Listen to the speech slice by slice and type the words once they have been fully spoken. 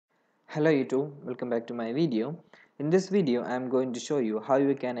Hello YouTube, welcome back to my video. In this video, I am going to show you how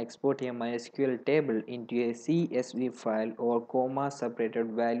you can export a MySQL table into a CSV file or comma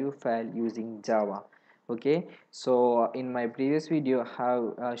separated value file using Java. Okay, so in my previous video, I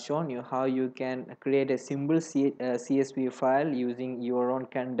have shown you how you can create a simple CSV file using your own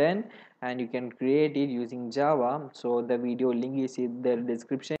content, and you can create it using Java. So the video link is in the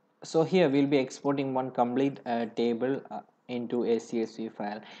description. So here we'll be exporting one complete table into a CSV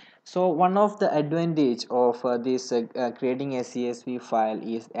file. So one of the advantage of this creating a CSV file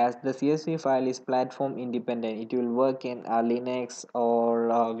is, as the CSV file is platform independent, it will work in Linux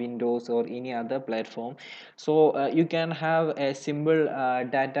or Windows or any other platform. So you can have a simple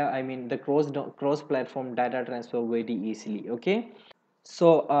data, I mean the cross platform data transfer very easily. Okay,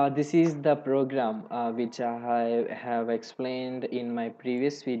 so this is the program which I have explained in my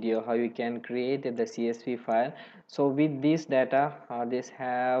previous video, how you can create the CSV file. So with this data, this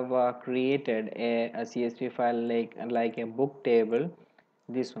have created a CSV file like a book table,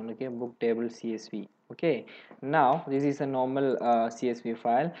 this one. Okay, book table CSV. Okay, now this is a normal CSV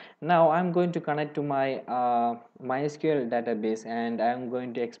file. Now I'm going to connect to my MySQL database, and I'm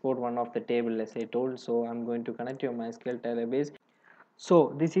going to export one of the table as I told. So I'm going to connect to your MySQL database.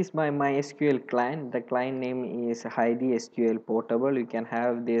 So this is my MySQL client. The client name is Heidi SQL Portable. You can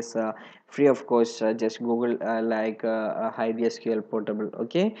have this free of course. Just Google Heidi SQL Portable.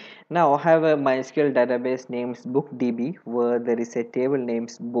 Okay. Now I have a MySQL database named BookDB, where there is a table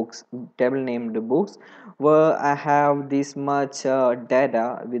named books, where I have this much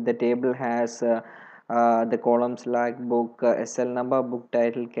data. With the table has the columns like book SL number, book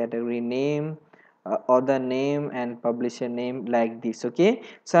title, category name, author name and publisher name, like this. Okay,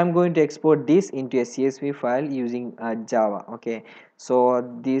 so I'm going to export this into a CSV file using Java. Okay, so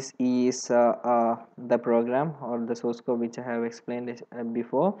this is the program or the source code which I have explained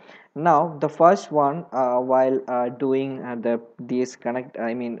before. Now the first one, while doing the this connect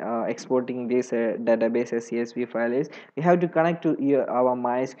I mean exporting this database as CSV file, is we have to connect to our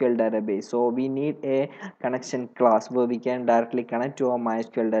MySQL database. So we need a connection class where we can directly connect to our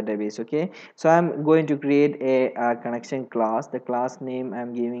MySQL database. Okay, so I'm going to create a connection class. The class name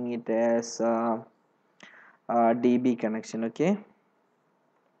I'm giving it as db connection. Okay,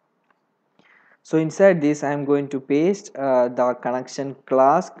 so inside this I'm going to paste the connection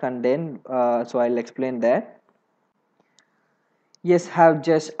class content. So I'll explain that. Yes, have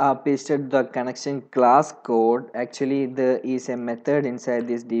just pasted the connection class code. Actually, there is a method inside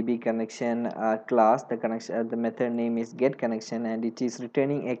this db connection class. The method name is get connection, and it is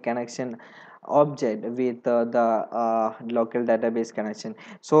returning a connection object with the local database connection.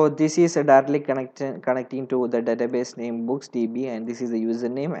 So this is directly connecting to the database name booksdb, and this is the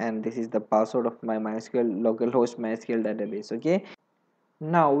username, and this is the password of my MySQL localhost MySQL database. Okay,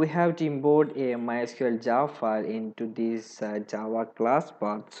 now we have to import a MySQL Java file into this Java class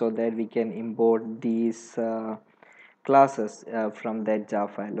path, so that we can import these classes from that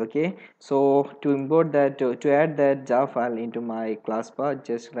Java file. Okay, so to import that, to add that Java file into my class path,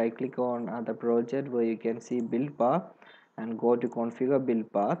 just right click on the project where you can see build path, and go to configure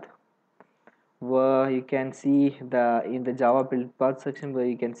build path, where you can see the in the Java build path section where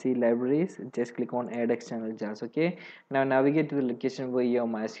you can see libraries. Just click on add external jars. Okay, now navigate to the location where your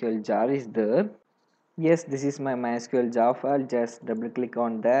MySQL jar is there. Yes, this is my MySQL jar file. Just double click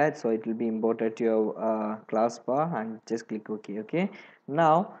on that, so it will be imported to your class bar, and just click OK. Okay,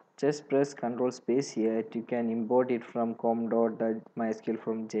 now just press Ctrl space here. You can import it from com.mysql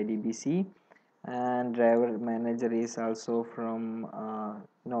from JDBC, and driver manager is also from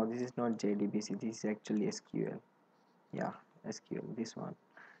no, this is not JDBC, this is actually SQL. Yeah, SQL, this one.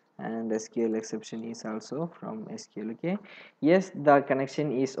 And SQL exception is also from SQL. Okay, yes, the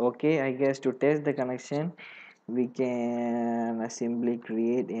connection is okay. I guess to test the connection, we can simply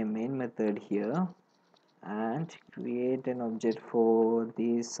create a main method here and create an object for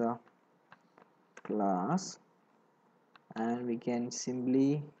this class, and we can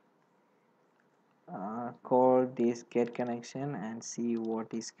simply call this get connection and see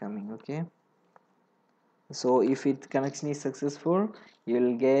what is coming. Okay, so if it connection is successful, you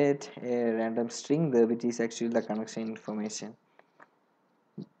will get a random string there, which is actually the connection information.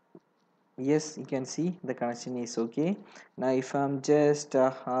 Yes, you can see the connection is okay. Now if I'm just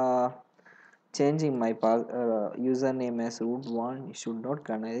changing my username as root1, it should not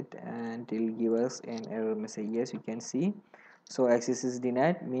connect, and it will give us an error message. Yes, you can see. So access is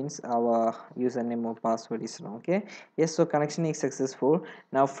denied, means our username or password is wrong. Okay, yes, so connection is successful.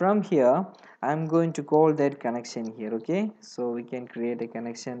 Now from here I'm going to call that connection here. Okay, so we can create a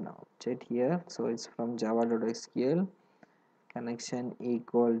connection object here. So it's from java.sql connection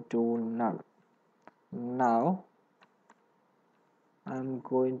equal to null. Now I'm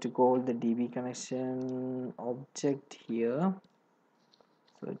going to call the db connection object here,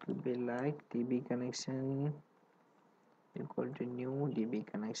 so it will be like db connection equal to new db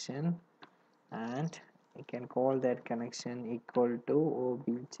connection, and I can call that connection equal to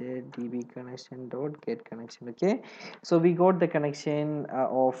obj db connection dot get connection. Okay, so we got the connection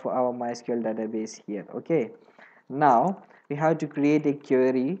of our MySQL database here. Okay, now we have to create a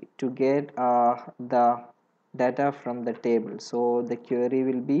query to get the data from the table. So the query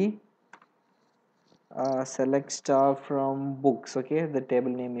will be select star from books. Okay, the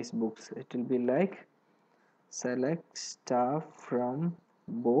table name is books. It will be like select star from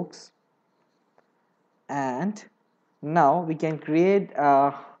books, and now we can create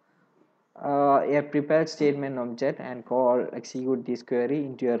a prepared statement object and call execute this query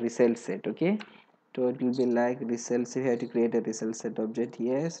into a result set. Okay, so it will be like results. We have to create a result set object.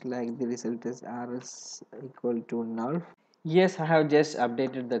 Yes, like the result is rs equal to null. Yes, I have just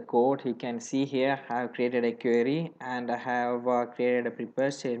updated the code. You can see here I have created a query, and I have created a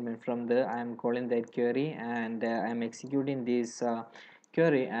prepare statement. From there I am calling that query, and I am executing this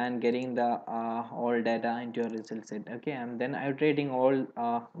query and getting the all data into a result set. Okay, and then iterating all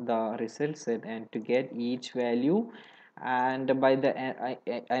the result set and to get each value, and by the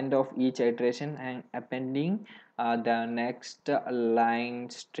end of each iteration I'm appending the next line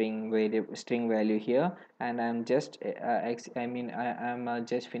string value here, and I'm just I'm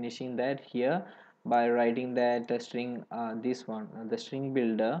just finishing that here by writing that string this one the string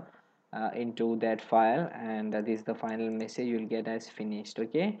builder into that file, and this is the final message you'll get as finished.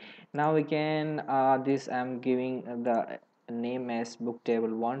 Okay, now we can this I'm giving the name as book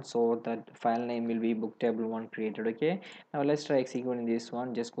table 1, so that file name will be book table 1 created. Okay, now let's try executing this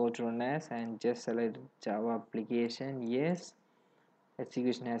one. Just go to run as and just select Java application. Yes,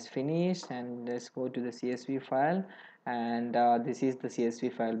 execution has finished, and let's go to the CSV file, and this is the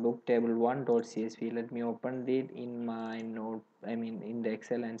CSV file book table 1.csv. Let me open it in my note, in the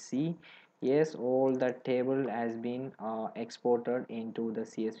Excel, and see. Yes, all the table has been exported into the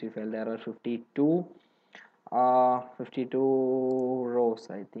CSV file. There are 52 rows,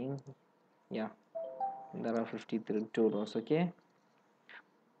 I think. Yeah, there are 52 rows. Okay,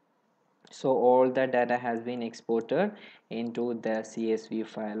 so all the data has been exported into the CSV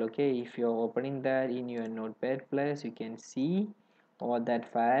file. Okay, if you're opening that in your notepad plus, you can see all that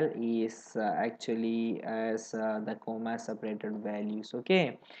file is actually as the comma separated values.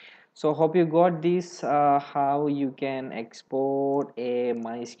 Okay, so hope you got this how you can export a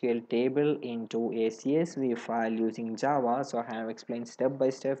MySQL table into a CSV file using Java. So I have explained step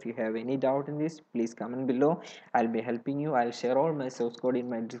by step. If you have any doubt in this, please comment below. I'll be helping you. I'll share all my source code in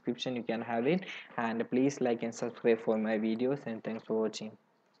my description. You can have it, and please like and subscribe for my videos, and thanks for watching.